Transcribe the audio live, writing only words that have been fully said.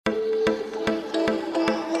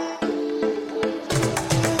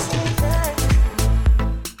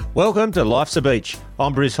Welcome to Life's a Beach.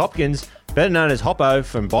 I'm Bruce Hopkins, better known as Hoppo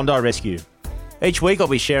from Bondi Rescue. Each week I'll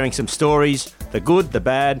be sharing some stories, the good, the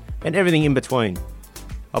bad, and everything in between.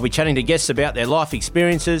 I'll be chatting to guests about their life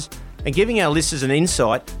experiences and giving our listeners an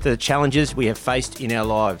insight to the challenges we have faced in our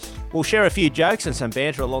lives. We'll share a few jokes and some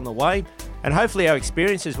banter along the way, and hopefully our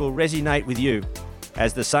experiences will resonate with you.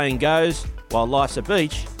 As the saying goes, while life's a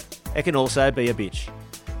beach, it can also be a bitch.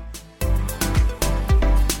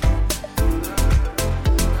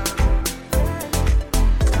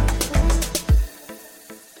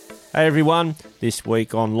 Hey everyone, this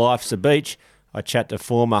week on Life's a Beach, I chat to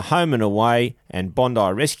former Home and Away and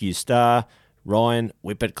Bondi Rescue star Ryan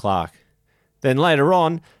Whippet Clark. Then later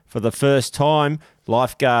on, for the first time,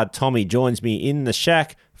 lifeguard Tommy joins me in the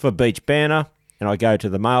shack for beach banter, and I go to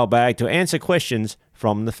the mailbag to answer questions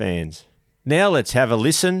from the fans. Now let's have a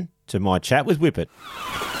listen to my chat with Whippet.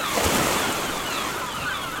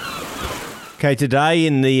 Okay, today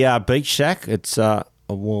in the beach shack, it's a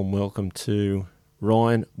warm welcome to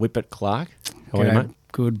Ryan Whippet Clark. How are you, mate?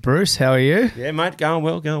 Good, Bruce. How are you? Yeah, mate, going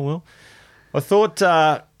well. I thought,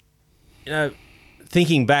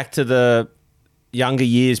 thinking back to the younger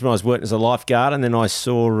years when I was working as a lifeguard, and then I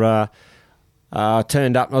saw, I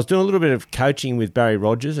turned up and I was doing a little bit of coaching with Barry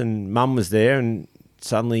Rogers, and Mum was there, and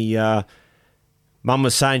suddenly Mum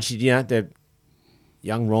was saying, the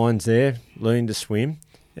young Ryan's there, learning to swim,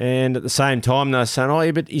 and at the same time they were saying, oh,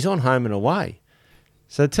 yeah, but he's on Home and Away.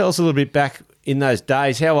 So tell us a little bit back in those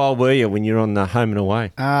days. How old were you when you were on the Home and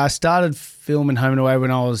Away? I started filming Home and Away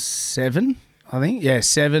when I was 7, I think. Yeah,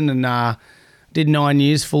 7, and did 9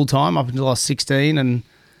 years full time up until I was 16, and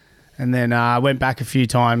then I went back a few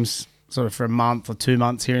times, sort of for a month or 2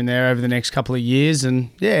 months here and there over the next couple of years, and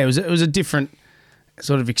yeah, it was a different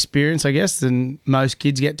sort of experience, I guess, than most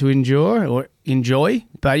kids get to enjoy.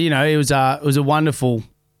 But it was a wonderful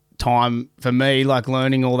time for me, like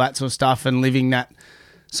learning all that sort of stuff and living that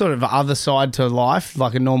sort of other side to life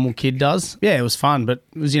like a normal kid does. Yeah, it was fun, but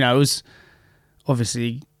it was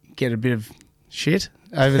obviously get a bit of shit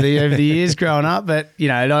over the years growing up, but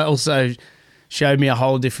it also showed me a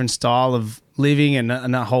whole different style of living and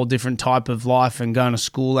a whole different type of life, and going to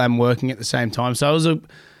school and working at the same time. So it was a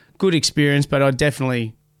good experience, but I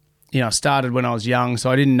definitely started when I was young, so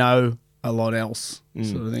I didn't know a lot else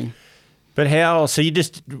sort of thing. But so you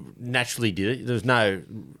just naturally did it? There was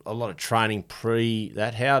a lot of training pre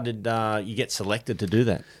that. How did you get selected to do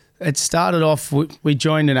that? It started off, we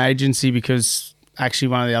joined an agency because actually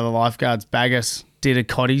one of the other lifeguards, Baggis, did a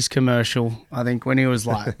Cotties commercial, I think, when he was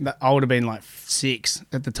like, I would have been like 6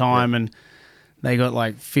 at the time, and they got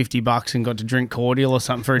like $50 and got to drink cordial or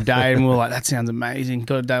something for a day, and we were like, that sounds amazing,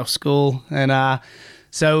 got a day off school. And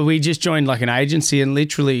so we just joined like an agency, and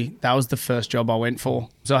literally that was the first job I went for.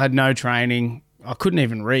 So I had no training. I couldn't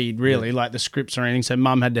even read really, like the scripts or anything. So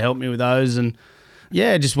Mum had to help me with those. And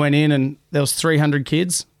yeah, just went in, and there was 300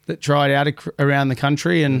 kids that tried out around the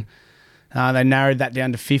country, and they narrowed that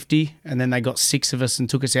down to 50. And then they got 6 of us and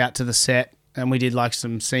took us out to the set, and we did like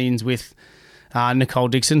some scenes with Nicole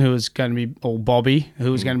Dixon, who was going to be, or Bobby,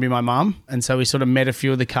 who was going to be my mum. And so we sort of met a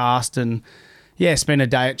few of the cast, and yeah, spent a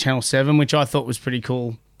day at Channel 7, which I thought was pretty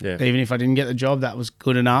cool. Yeah. Even if I didn't get the job, that was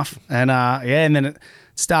good enough. And and then it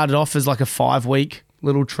started off as like a 5-week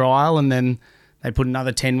little trial, and then they put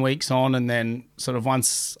another 10 weeks on, and then sort of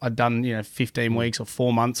once I'd done 15 weeks or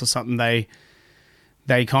 4 months or something,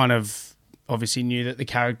 they kind of obviously knew that the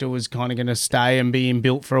character was kind of going to stay and be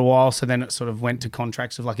built for a while. So then it sort of went to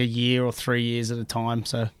contracts of like a year or 3 years at a time.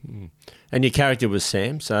 So, and your character was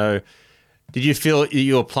Sam. So did you feel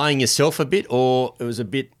you were playing yourself a bit, or it was a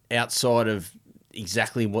bit outside of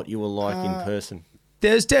exactly what you were like in person?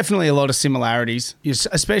 There's definitely a lot of similarities,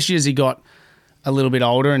 especially as he got a little bit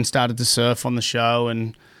older and started to surf on the show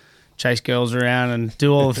and chase girls around and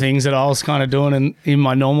do all the things that I was kind of doing in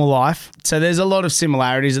my normal life. So there's a lot of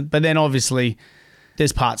similarities, but then obviously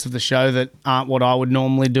there's parts of the show that aren't what I would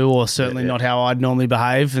normally do, or certainly not how I'd normally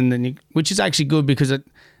behave, and then which is actually good because it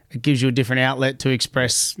gives you a different outlet to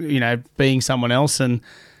express, being someone else. And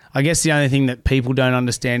I guess the only thing that people don't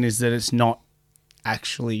understand is that it's not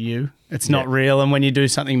actually you. It's not real. And when you do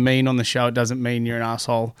something mean on the show, it doesn't mean you're an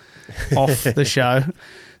asshole off the show.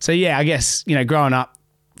 So yeah, I guess, growing up,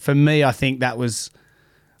 for me, I think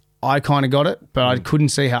I kind of got it, but I couldn't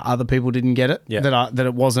see how other people didn't get it, that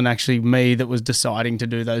it wasn't actually me that was deciding to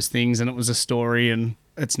do those things, and it was a story and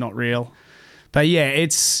it's not real. But yeah,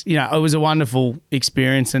 it's, it was a wonderful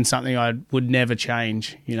experience and something I would never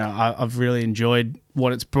change. I've really enjoyed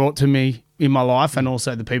what it's brought to me in my life, and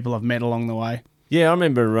also the people I've met along the way. Yeah, I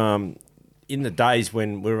remember in the days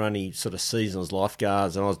when we were only sort of seasonal as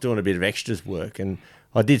lifeguards, and I was doing a bit of extras work, and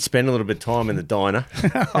I did spend a little bit of time in the diner.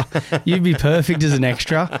 You'd be perfect as an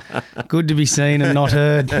extra. Good to be seen and not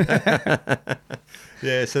heard.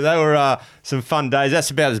 Yeah, so they were some fun days. That's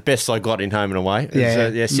about as best I got in Home and Away.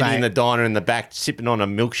 Sitting in the diner in the back, sipping on a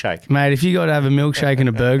milkshake. Mate, if you got to have a milkshake and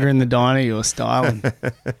a burger in the diner, you're styling.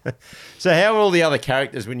 So how were all the other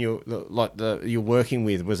characters when you're working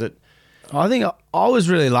with? Was it? I think I was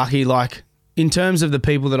really lucky, like, in terms of the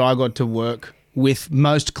people that I got to work with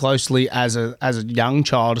most closely as a young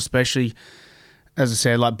child, especially, as I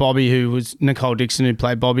said, like Bobby, who was Nicole Dixon, who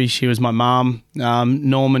played Bobby. She was my mum.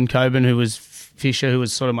 Norman Coburn, who was Fisher, who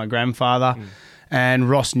was sort of my grandfather, and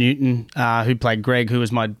Ross Newton, who played Greg, who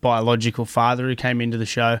was my biological father, who came into the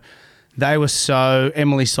show. They were so,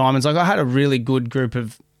 Emily Simons, like I had a really good group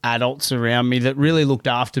of adults around me that really looked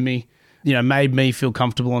after me, you know, made me feel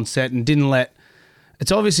comfortable on set and didn't let,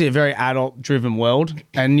 it's obviously a very adult-driven world,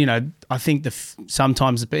 and, you know, I think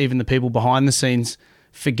sometimes even the people behind the scenes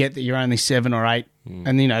forget that you're only 7 or 8,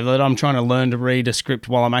 and, you know, that I'm trying to learn to read a script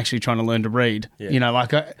while I'm actually trying to learn to read, you know,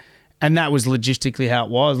 like, and that was logistically how it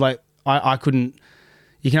was. Like, I couldn't,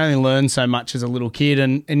 you can only learn so much as a little kid,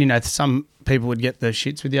 and you know, some people would get the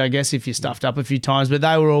shits with you, I guess, if you stuffed up a few times, but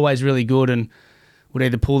they were always really good and would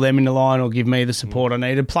either pull them into line or give me the support I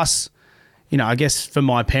needed. Plus, you know, I guess for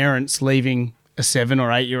my parents, leaving a 7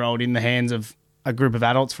 or 8 year old in the hands of a group of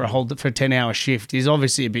adults for a 10-hour shift is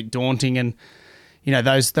obviously a bit daunting, and you know,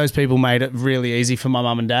 those people made it really easy for my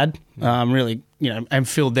mum and dad, really, you know, and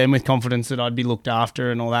filled them with confidence that I'd be looked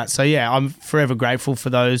after and all that. So yeah, I'm forever grateful for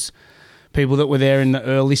those people that were there in the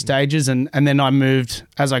early stages, and then I moved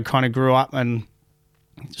as I kind of grew up, and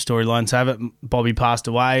storylines have it, Bobby passed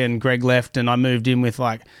away and Greg left, and I moved in with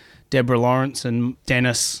like Deborah Lawrence and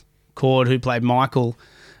Dennis Cord, who played Michael.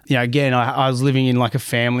 You know, again, I was living in like a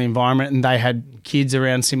family environment, and they had kids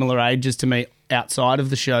around similar ages to me outside of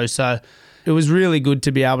the show. So it was really good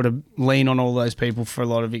to be able to lean on all those people for a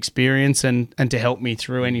lot of experience and to help me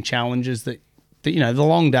through any challenges that you know, the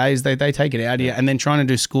long days, they take it out of you. And then trying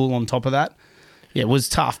to do school on top of that, yeah, it was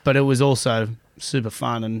tough, but it was also super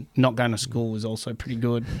fun, and not going to school was also pretty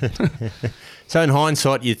good. So in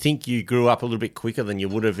hindsight, you think you grew up a little bit quicker than you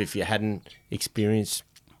would have if you hadn't experienced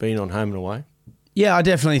being on Home and Away? Yeah, I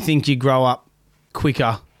definitely think you grow up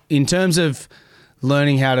quicker in terms of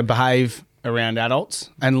learning how to behave around adults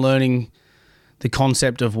and learning the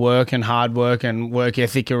concept of work and hard work and work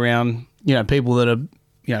ethic around, you know, people that are,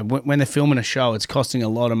 you know, when they're filming a show, it's costing a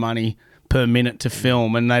lot of money per minute to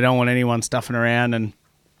film, and they don't want anyone stuffing around. And,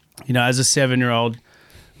 you know, as a 7-year-old,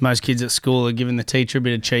 most kids at school are giving the teacher a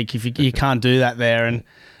bit of cheek if you can't do that there.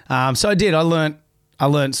 And so I did. I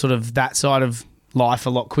learnt sort of that side of life a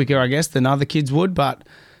lot quicker, I guess, than other kids would. But,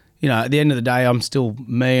 you know, at the end of the day, I'm still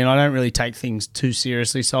me, and I don't really take things too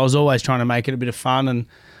seriously. So I was always trying to make it a bit of fun. And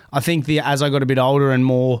I think as I got a bit older and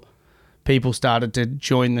more people started to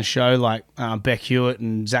join the show, like Beck Hewitt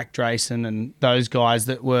and Zach Drayson and those guys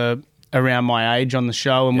that were around my age on the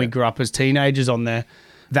show, and we grew up as teenagers on there,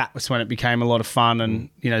 that was when it became a lot of fun. And,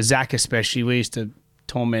 you know, Zach especially, we used to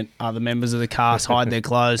torment other members of the cast, hide their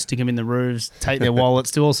clothes, stick them in the roofs, take their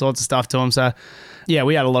wallets, do all sorts of stuff to them. So, yeah,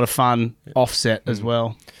 we had a lot of fun offset as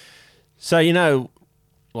well. So, you know,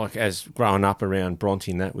 like as growing up around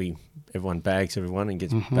Bronte and that, everyone bags everyone and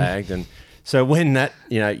gets bagged. And so when that,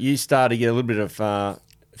 you know, you started to get a little bit of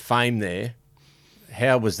fame there,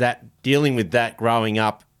 how was that, dealing with that growing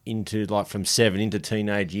up into like from 7 into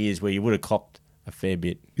teenage years where you would have copped a fair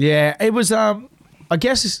bit? Yeah, it was, I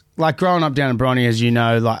guess, like growing up down in Bronte, as you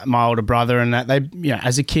know, like my older brother and that, they, you know,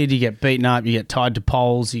 as a kid, you get beaten up, you get tied to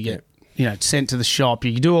poles, you get, you know, sent to the shop,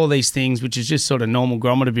 you do all these things, which is just sort of normal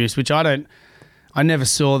grommet abuse, which I never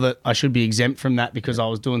saw that I should be exempt from that because I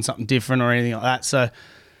was doing something different or anything like that. So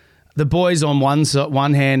the boys on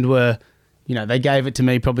one hand were, you know, they gave it to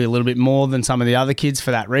me probably a little bit more than some of the other kids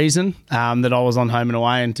for that reason, that I was on Home and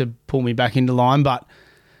Away and to pull me back into line. But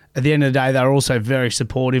at the end of the day, they were also very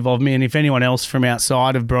supportive of me. And if anyone else from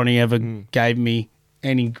outside of Bronte ever gave me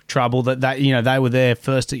any trouble, that you know, they were there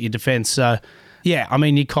first at your defence. So, yeah, I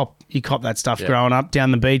mean, you cop that stuff growing up.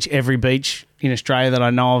 Down the beach, every beach in Australia that I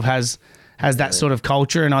know of has that sort of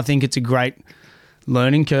culture, and I think it's a great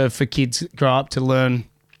learning curve for kids that grow up to learn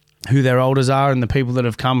who their elders are and the people that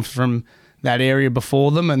have come from that area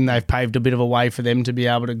before them, and they've paved a bit of a way for them to be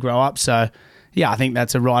able to grow up. So, yeah, I think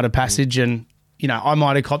that's a rite of passage, and, you know, I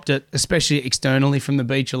might have copped it, especially externally from the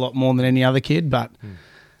beach, a lot more than any other kid, but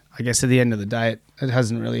I guess at the end of the day, it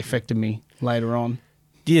hasn't really affected me later on.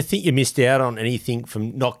 Do you think you missed out on anything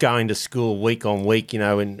from not going to school week on week, you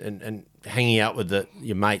know, and hanging out with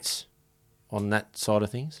your mates on that side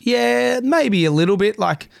of things? Yeah, maybe a little bit.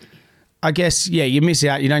 Like, I guess, yeah, you miss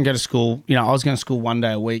out. You don't go to school. You know, I was going to school 1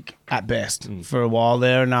 day a week at best for a while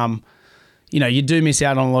there. And, you know, you do miss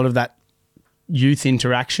out on a lot of that youth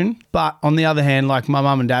interaction. But on the other hand, like my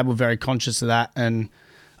mum and dad were very conscious of that. And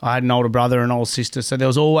I had an older brother and an older sister. So there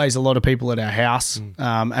was always a lot of people at our house.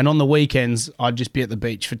 And on the weekends, I'd just be at the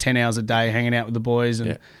beach for 10 hours a day hanging out with the boys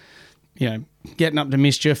and, you know, getting up to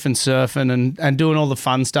mischief and surfing and doing all the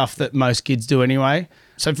fun stuff that most kids do anyway.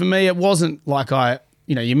 So for me, it wasn't like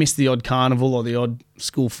you know, you miss the odd carnival or the odd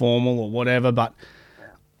school formal or whatever. But,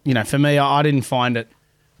 you know, for me, I didn't find it,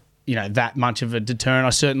 you know, that much of a deterrent. I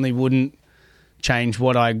certainly wouldn't change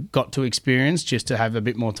what I got to experience just to have a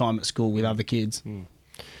bit more time at school with other kids. And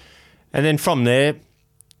then from there,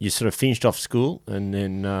 you sort of finished off school, and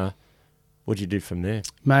then what did you do from there?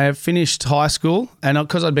 Mate, I finished high school, and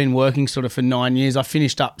because I'd been working sort of for 9 years, I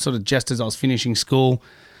finished up sort of just as I was finishing school.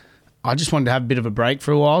 I just wanted to have a bit of a break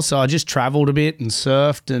for a while, so I just travelled a bit and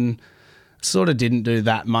surfed and sort of didn't do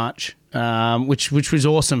that much, which was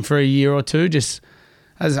awesome for a year or two. Just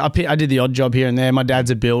as I did the odd job here and there. My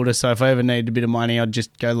dad's a builder, so if I ever needed a bit of money, I'd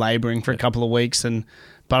just go labouring for a couple of weeks.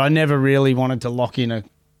 But I never really wanted to lock in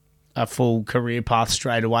a full career path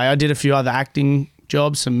straight away. I did a few other acting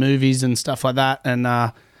jobs, some movies and stuff like that, and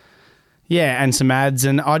and some ads.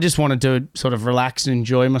 And I just wanted to sort of relax and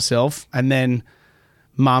enjoy myself. And then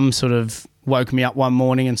Mum sort of woke me up one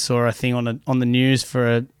morning and saw a thing on the news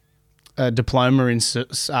for a diploma in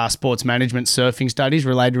sports management surfing studies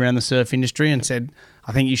related around the surf industry, and said,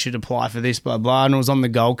 I think you should apply for this, blah, blah. And it was on the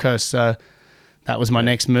Gold Coast, so that was my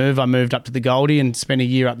next move. I moved up to the Goldie and spent a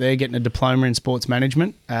year up there getting a diploma in sports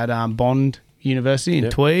management at Bond University in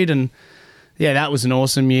Tweed. And, yeah, that was an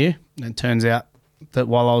awesome year. And it turns out that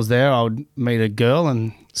while I was there, I would meet a girl,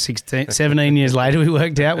 and 17 years later we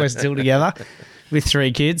worked out. We're still together with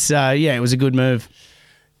 3 kids. So, yeah, it was a good move.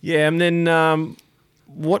 Yeah, and then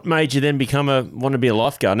what made you then want to be a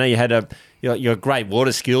lifeguard? I know you had you're great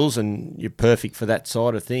water skills and you're perfect for that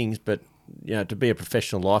side of things, but, you know, to be a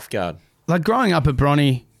professional lifeguard. Like growing up at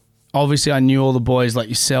Bronny, obviously I knew all the boys like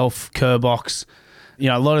yourself, Kerbox, you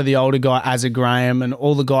know, a lot of the older guys, Azza Graham, and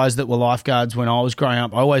all the guys that were lifeguards when I was growing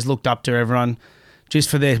up. I always looked up to everyone just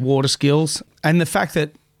for their water skills. And the fact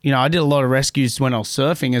that, you know, I did a lot of rescues when I was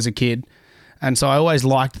surfing as a kid. And so I always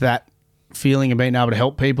liked that feeling of being able to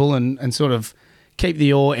help people and sort of keep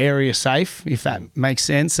the area safe, if that makes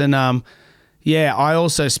sense. And, I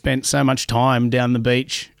also spent so much time down the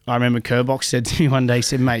beach. I remember Kerbox said to me one day, he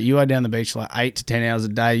said, mate, you are down the beach like 8 to 10 hours a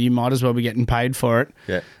day. You might as well be getting paid for it.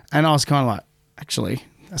 Yeah. And I was kind of like, actually,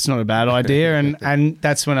 that's not a bad idea. And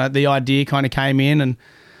that's when the idea kind of came in. And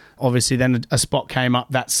obviously then a spot came up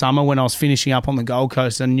that summer when I was finishing up on the Gold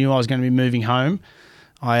Coast and knew I was going to be moving home.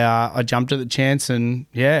 I jumped at the chance and,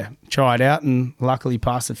 tried out and luckily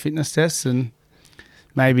passed the fitness test, and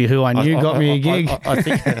maybe who I knew got me a gig.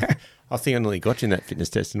 I think I nearly got you in that fitness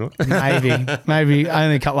test, didn't I? Maybe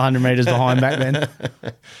only a couple of 100 metres behind back then.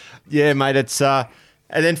 Yeah, mate. It's and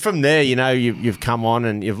then from there, you know, you've come on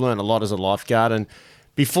and you've learned a lot as a lifeguard. And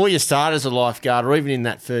before you started as a lifeguard, or even in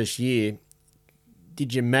that first year,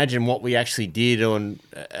 did you imagine what we actually did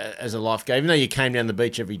as a lifeguard? Even though you came down the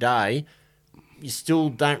beach every day, you still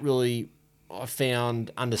don't really, I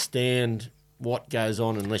found, understand what goes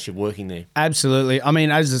on unless you're working there. Absolutely. I mean,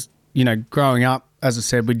 as you know, growing up, as I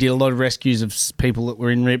said, we did a lot of rescues of people that were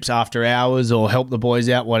in rips after hours or help the boys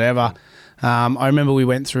out, whatever. I remember we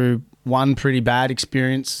went through one pretty bad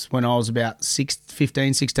experience when I was about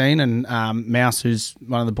 15, 16, and Mouse, who's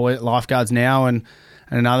one of the lifeguards now, and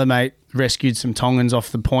another mate rescued some Tongans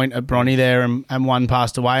off the point at Bronny there, and one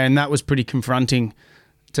passed away, and that was pretty confronting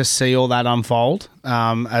to see all that unfold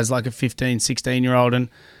as like a 15, 16-year-old. And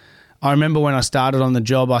I remember when I started on the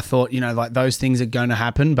job, I thought, you know, like those things are going to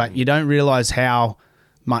happen, but you don't realise how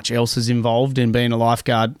much else is involved in being a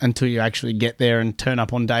lifeguard until you actually get there and turn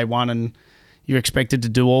up on day one, and you're expected to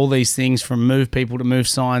do all these things, from move people to move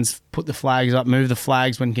signs, put the flags up, move the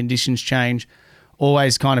flags when conditions change,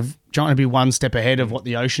 always kind of trying to be one step ahead of what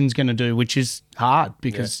the ocean's going to do, which is hard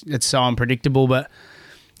because it's so unpredictable. But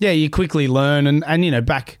yeah, you quickly learn. And you know,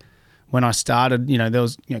 back when I started, you know, there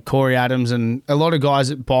was, you know, Corey Adams and a lot of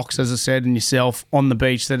guys at Box, as I said, and yourself on the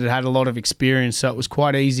beach that had a lot of experience. So it was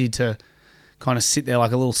quite easy to kind of sit there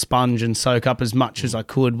like a little sponge and soak up as much as I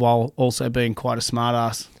could, while also being quite a smart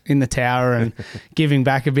ass in the tower and giving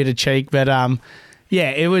back a bit of cheek. But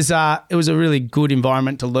it was a really good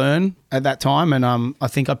environment to learn at that time, and I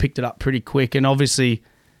think I picked it up pretty quick. And obviously,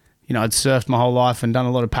 you know, I'd surfed my whole life and done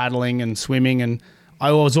a lot of paddling and swimming, and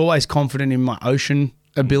I was always confident in my ocean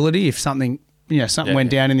ability. If something went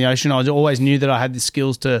down in the ocean, I always knew that I had the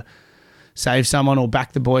skills to save someone or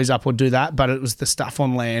back the boys up or do that, but it was the stuff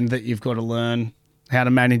on land that you've got to learn how to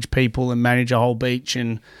manage people and manage a whole beach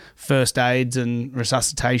and first aids and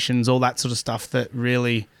resuscitations, all that sort of stuff that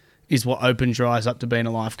really is what opens your eyes up to being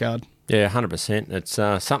a lifeguard. Yeah, 100%.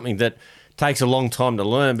 It's something that takes a long time to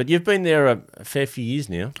learn, but you've been there a fair few years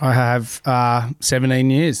now. I have 17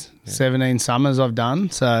 years, 17 summers I've done.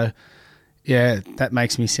 So, yeah, that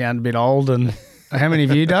makes me sound a bit old. And how many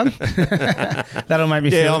have you done? That'll make me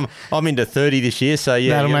feel... I'm into 30 this year, so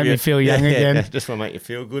yeah. That'll make me feel young again. Yeah, just want to make you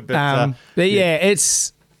feel good. But yeah,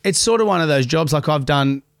 it's sort of one of those jobs. Like I've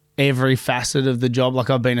done every facet of the job. Like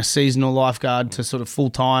I've been a seasonal lifeguard to sort of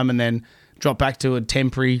full-time and then dropped back to a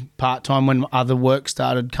temporary part-time when other work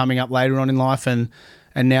started coming up later on in life, and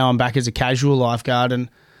now I'm back as a casual lifeguard. And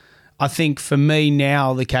I think for me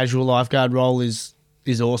now, the casual lifeguard role is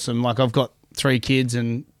awesome. Like I've got 3 kids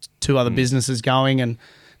and 2 other businesses going, and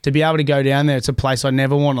to be able to go down there, it's a place I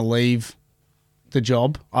never want to leave the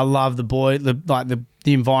job. I love the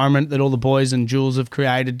environment that all the boys and Jules have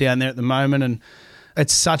created down there at the moment, and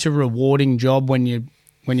it's such a rewarding job when you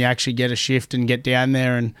actually get a shift and get down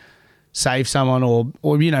there and save someone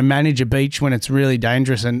or manage a beach when it's really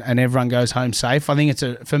dangerous and everyone goes home safe. I think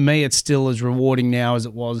for me it's still as rewarding now as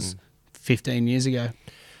it was 15 years ago.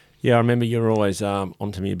 Yeah, I remember you were always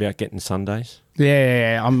on to me about getting Sundays.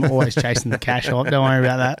 Yeah, I'm always chasing the cash hop. Don't worry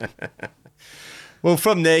about that. Well,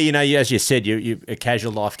 from there, as you said, you're a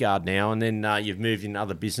casual lifeguard now, and then you've moved into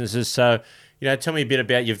other businesses. So, tell me a bit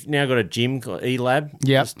about, you've now got a gym called E-Lab.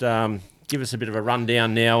 Yeah. Just give us a bit of a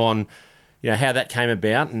rundown now on how that came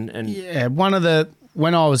about. And yeah,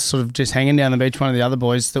 when I was sort of just hanging down the beach, one of the other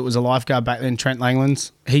boys that was a lifeguard back then, Trent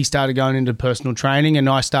Langlands, he started going into personal training, and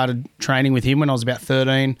I started training with him when I was about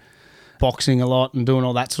 13, boxing a lot and doing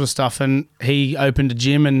all that sort of stuff. And he opened a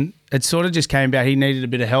gym, and it sort of just came about he needed a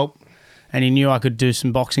bit of help, and he knew I could do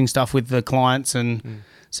some boxing stuff with the clients. And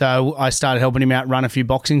so I started helping him out run a few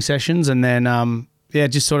boxing sessions, and then,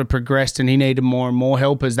 just sort of progressed, and he needed more and more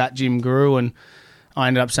help as that gym grew. And I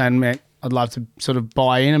ended up saying, "Man, I'd love to sort of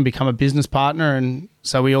buy in and become a business partner." And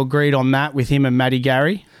so we all agreed on that with him and Matty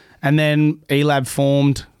Gary. And then E-Lab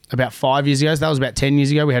formed about 5 years ago. So that was about 10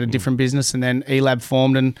 years ago. We had a different business, and then E-Lab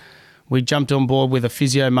formed, and we jumped on board with a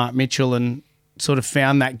physio, Mark Mitchell, and sort of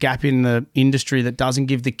found that gap in the industry that doesn't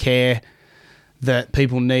give the care that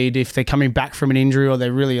people need if they're coming back from an injury, or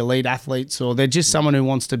they're really elite athletes, or they're just someone who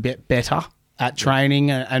wants to get better at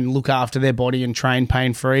training and look after their body and train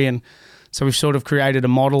pain-free. And so we've sort of created a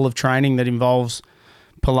model of training that involves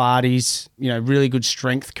Pilates, really good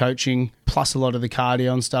strength coaching, plus a lot of the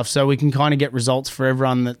cardio and stuff. So we can kind of get results for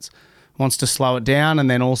everyone that wants to slow it down, and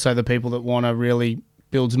then also the people that want to really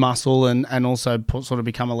build muscle and also sort of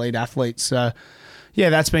become elite athletes. So yeah,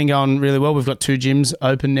 that's been going really well. We've got 2 gyms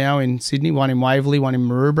open now in Sydney, one in Waverley, one in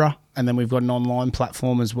Maroubra, and then we've got an online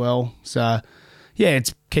platform as well. So yeah,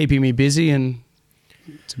 it's keeping me busy, and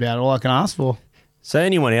it's about all I can ask for. So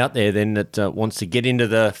anyone out there then that wants to get into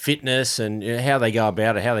the fitness and how they go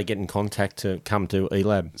about it, how they get in contact to come to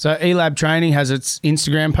E-Lab? So E-Lab Training has its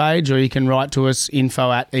Instagram page, or you can write to us,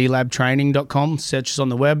 info@elabtraining.com, search us on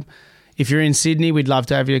the web. If you're in Sydney, we'd love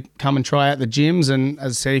to have you come and try out the gyms. And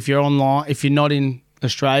as I said, if you're online, if you're not in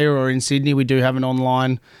Australia or in Sydney, we do have an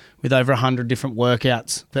online with over 100 different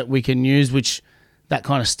workouts that we can use, which that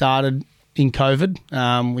kind of started in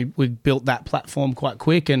COVID. We built that platform quite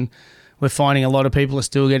quick, and we're finding a lot of people are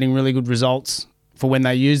still getting really good results for when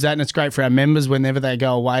they use that. And it's great for our members. Whenever they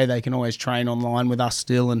go away, they can always train online with us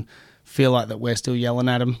still and feel like that we're still yelling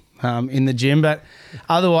at them in the gym. But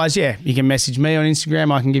otherwise, yeah, you can message me on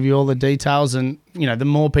Instagram. I can give you all the details. And, the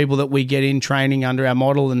more people that we get in training under our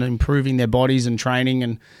model and improving their bodies and training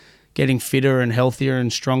and getting fitter and healthier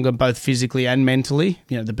and stronger, both physically and mentally,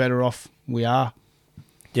 the better off we are.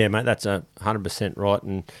 Yeah, mate, that's 100% right.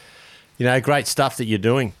 And, great stuff that you're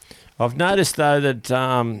doing. I've noticed, though,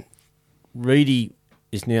 that Reedy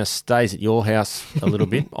now stays at your house a little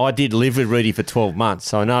bit. I did live with Reedy for 12 months,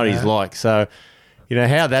 so I know what he's like. So,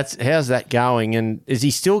 how's that going? And does he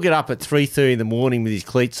still get up at 3:30 in the morning with his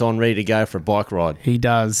cleats on, ready to go for a bike ride? He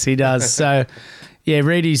does. So, yeah,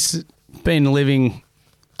 Reedy's been living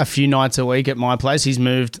a few nights a week at my place. He's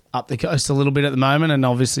moved up the coast a little bit at the moment, and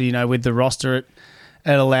obviously, with the roster,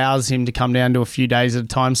 it allows him to come down to a few days at a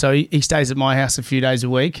time. So he stays at my house a few days a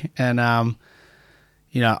week. And, I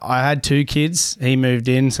had 2 kids. He moved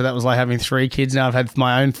in, so that was like having 3 kids. Now I've had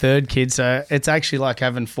my own 3rd kid. So it's actually like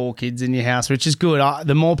having 4 kids in your house, which is good.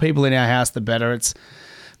 The more people in our house, the better. It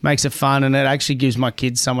makes it fun, and it actually gives my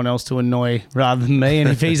kids someone else to annoy rather than me. And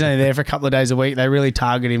if he's only there for a couple of days a week, they really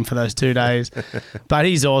target him for those 2 days. But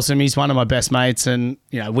he's awesome. He's one of my best mates, and,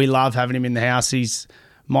 we love having him in the house. He's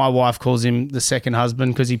My wife calls him the second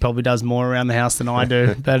husband because he probably does more around the house than I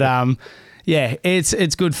do. But yeah,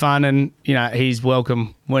 it's good fun, and he's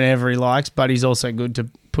welcome whenever he likes. But he's also good to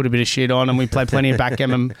put a bit of shit on, and we play plenty of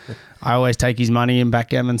backgammon. I always take his money in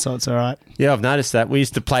backgammon, so it's all right. Yeah, I've noticed that. We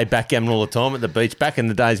used to play backgammon all the time at the beach back in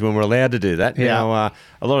the days when we were allowed to do that. Yeah. Now,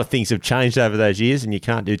 a lot of things have changed over those years, and you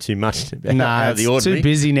can't do too much out of the ordinary. Too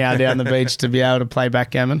busy now down the beach to be able to play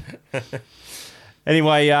backgammon.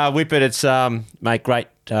 Anyway, Whippet, it's mate, great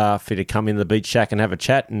for you to come in the beach shack and have a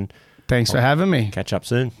chat, and thanks for having me. Catch up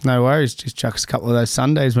soon. No worries. Just chuck us a couple of those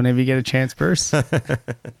Sundays whenever you get a chance, Bruce.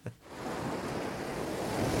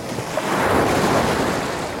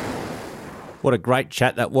 What a great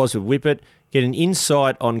chat that was with Whippet. Get an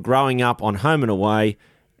insight on growing up on home and away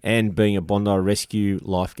and being a Bondi Rescue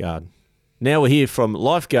lifeguard. Now we'll hear from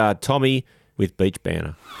lifeguard Tommy with Beach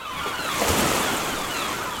Banter.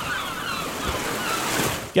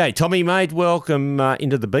 G'day, Tommy, mate. Welcome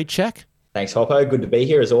into the beach shack. Thanks, Hoppo. Good to be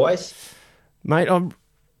here as always. Mate,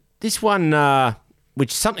 this one,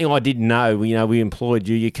 which is something I didn't know, we employed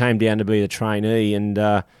you. You came down to be the trainee, and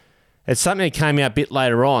it's something that came out a bit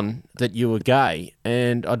later on that you were gay,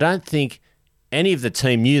 and I don't think any of the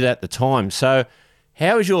team knew that at the time. So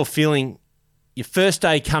how was your feeling your first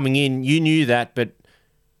day coming in? You knew that, but,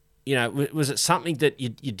 was it something that you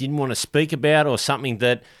didn't want to speak about, or something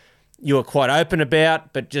that you were quite open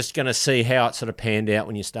about, but just going to see how it sort of panned out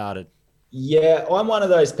when you started? Yeah, I'm one of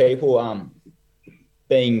those people,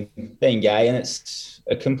 being gay, and it's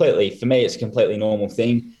for me, it's a completely normal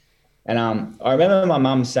thing. And I remember my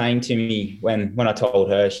mum saying to me when I told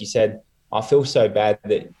her, she said, I feel so bad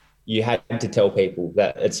that you had to tell people,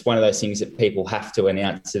 that it's one of those things that people have to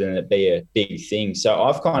announce it and it be a big thing. So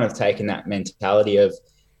I've kind of taken that mentality of,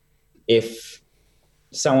 if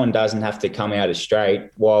someone doesn't have to come out as straight,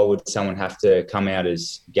 why would someone have to come out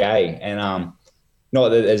as gay? And not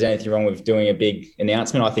that there's anything wrong with doing a big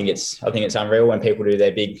announcement. I think it's unreal when people do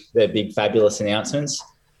their big fabulous announcements.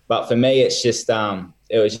 But for me, it's just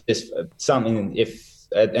it was just something.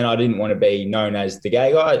 And I didn't want to be known as the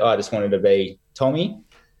gay guy. I just wanted to be Tommy.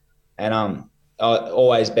 And I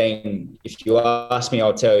always been, if you ask me,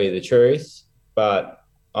 I'll tell you the truth. But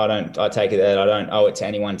I take it that I don't owe it to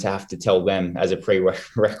anyone to have to tell them as a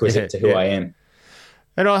prerequisite to who I am.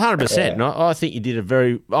 And 100%. Yeah. And I think you did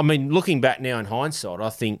looking back now in hindsight, I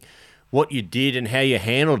think what you did and how you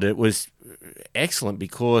handled it was excellent,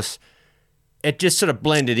 because it just sort of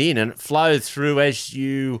blended in and it flowed through as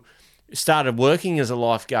you started working as a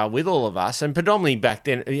lifeguard with all of us. And predominantly back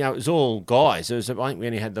then, it was all guys. I think we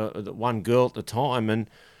only had the one girl at the time. And,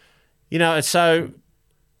 so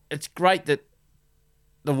it's great that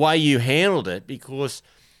the way you handled it, because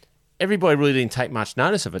everybody really didn't take much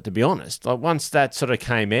notice of it, to be honest. Like, once that sort of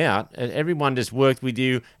came out, everyone just worked with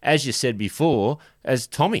you, as you said before, as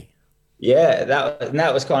Tommy. Yeah,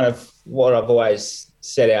 that was kind of what I've always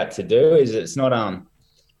set out to do. Is it's not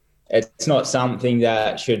something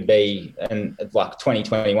that should be, and like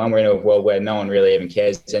 2021, we're in a world where no one really even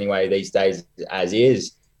cares anyway these days, as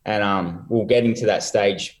is. And we were getting to that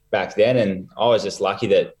stage back then, and I was just lucky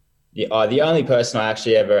that the only person I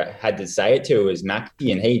actually ever had to say it to was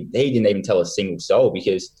Mackie, and he didn't even tell a single soul,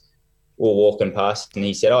 because we were walking past and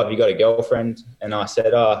he said, "Oh, have you got a girlfriend?" And I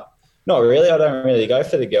said, "Oh, not really. I don't really go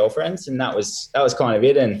for the girlfriends." And that was kind of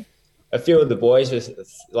it. And a few of the boys were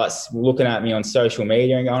like looking at me on social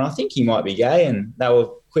media and going, "I think he might be gay." And they were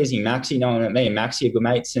quizzing Maxie, knowing that me and Maxie are good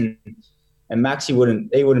mates, and Maxie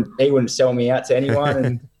wouldn't sell me out to anyone.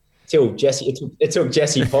 And until it took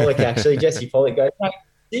Jesse Pollock, actually. Jesse Pollock goes, "Mate,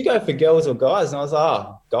 do you go for girls or guys?" And I was like,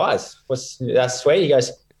 "Oh, guys." That's sweet. He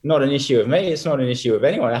goes, "Not an issue of me. It's not an issue of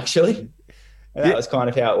anyone, actually." And that was kind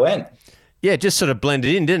of how it went. Yeah, it just sort of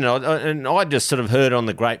blended in, didn't it? And I just sort of heard on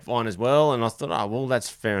the grapevine as well, and I thought, oh, well, that's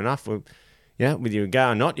fair enough. Whether you go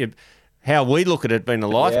or not, how we look at it being a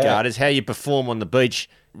lifeguard is how you perform on the beach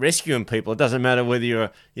rescuing people. It doesn't matter whether you're,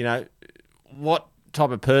 what type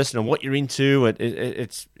of person or what you're into.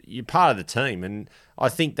 It's you're part of the team, and I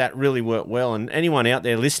think that really worked well. And anyone out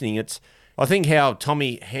there listening, I think how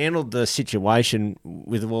Tommy handled the situation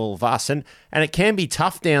with all of us, and it can be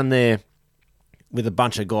tough down there with a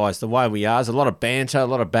bunch of guys, the way we are. There's a lot of banter, a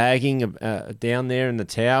lot of bagging down there in the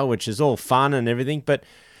tower, which is all fun and everything. But,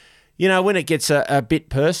 when it gets a bit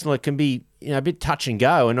personal, it can be, a bit touch and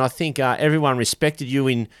go. And I think everyone respected you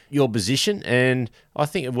in your position, and I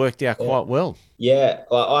think it worked out quite well. Yeah,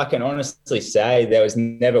 I can honestly say there was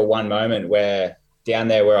never one moment where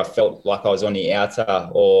I felt like I was on the outer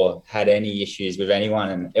or had any issues with anyone.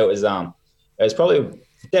 And it was probably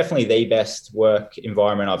definitely the best work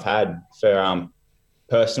environment I've had for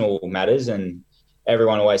personal matters, and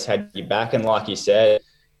everyone always had your back. And like you said,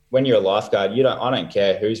 when you're a lifeguard, I don't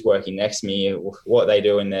care who's working next to me, what they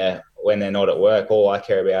do when they're not at work. All I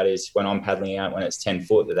care about is when I'm paddling out, when it's 10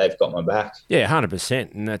 foot, that they've got my back. Yeah,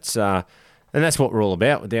 100%. And that's what we're all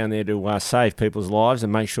about. We're down there to save people's lives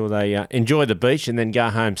and make sure they enjoy the beach and then go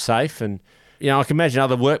home safe. And, I can imagine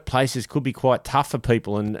other workplaces could be quite tough for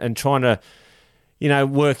people and trying to,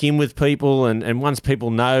 work in with people. And once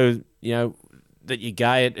people know, that you're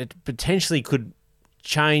gay, it potentially could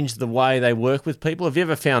change the way they work with people. Have you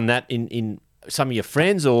ever found that in some of your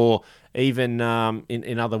friends or even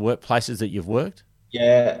in other workplaces that you've worked?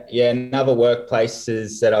 Yeah. In other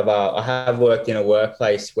workplaces that I have worked in a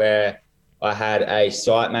workplace where I had a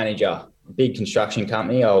site manager, a big construction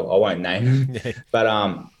company. I won't name him, but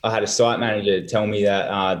I had a site manager tell me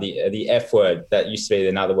that the F word, that used to be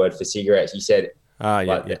another word for cigarettes. He said,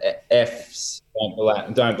 the Fs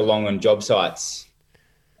don't belong on job sites.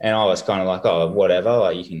 And I was kind of like, oh, whatever.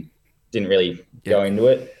 Like didn't really go into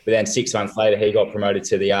it. But then 6 months later, he got promoted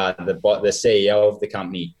to the CEO of the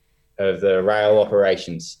company, of the rail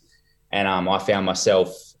operations. And I found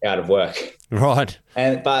myself out of work. Right.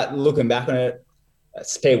 But looking back on it,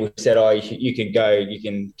 people said, oh, you could go, you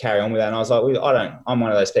can carry on with that. And I was like, I'm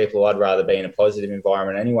one of those people. I'd rather be in a positive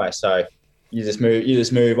environment anyway. So you just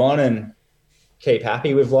move on and keep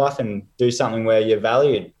happy with life and do something where you're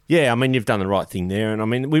valued. Yeah, I mean, you've done the right thing there. And I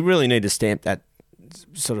mean, we really need to stamp that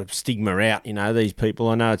sort of stigma out, these people.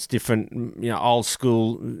 I know it's different, old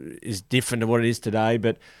school is different to what it is today,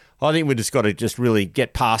 but I think we just got to just really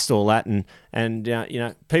get past all that and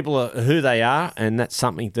people are who they are, and that's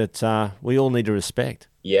something that we all need to respect.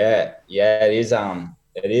 Yeah, it is.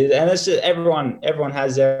 It is, and it's just everyone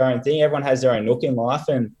has their own thing. Everyone has their own nook in life,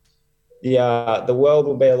 and the world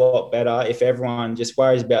will be a lot better if everyone just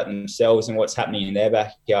worries about themselves and what's happening in their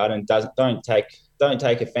backyard and don't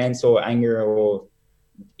take offense or anger or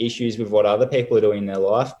issues with what other people are doing in their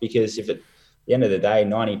life, because at the end of the day,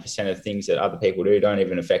 90% of things that other people do don't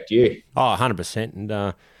even affect you. Oh, 100%.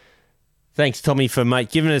 And thanks, Tommy, for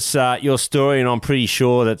giving us your story, and I'm pretty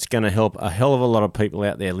sure that's going to help a hell of a lot of people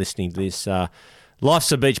out there listening to this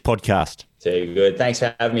Life's a Beach podcast. Too good. Thanks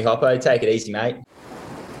for having me, Hoppo. Take it easy, mate.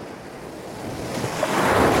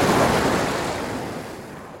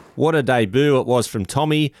 What a debut it was from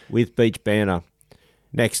Tommy with Beach Banter.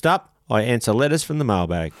 Next up, I answer letters from the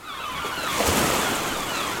mailbag.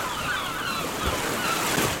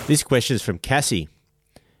 This question is from Cassie.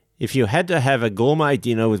 If you had to have a gourmet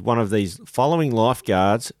dinner with one of these following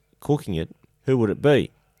lifeguards cooking it, who would it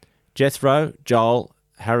be? Jethro, Joel,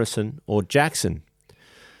 Harrison, or Jackson?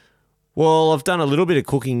 Well, I've done a little bit of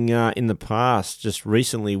cooking in the past, just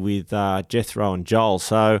recently with Jethro and Joel.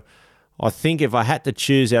 So I think if I had to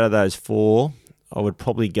choose out of those four, I would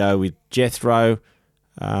probably go with Jethro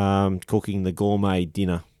cooking the gourmet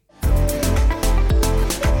dinner.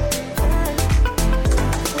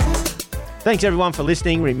 Thanks everyone for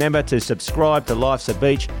listening. Remember to subscribe to Life's a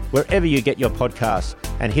Beach wherever you get your podcasts,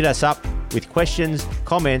 and hit us up with questions,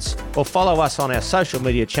 comments, or follow us on our social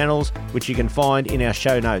media channels, which you can find in our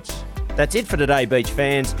show notes. That's it for today, beach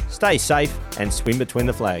fans. Stay safe and swim between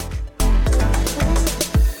the flags.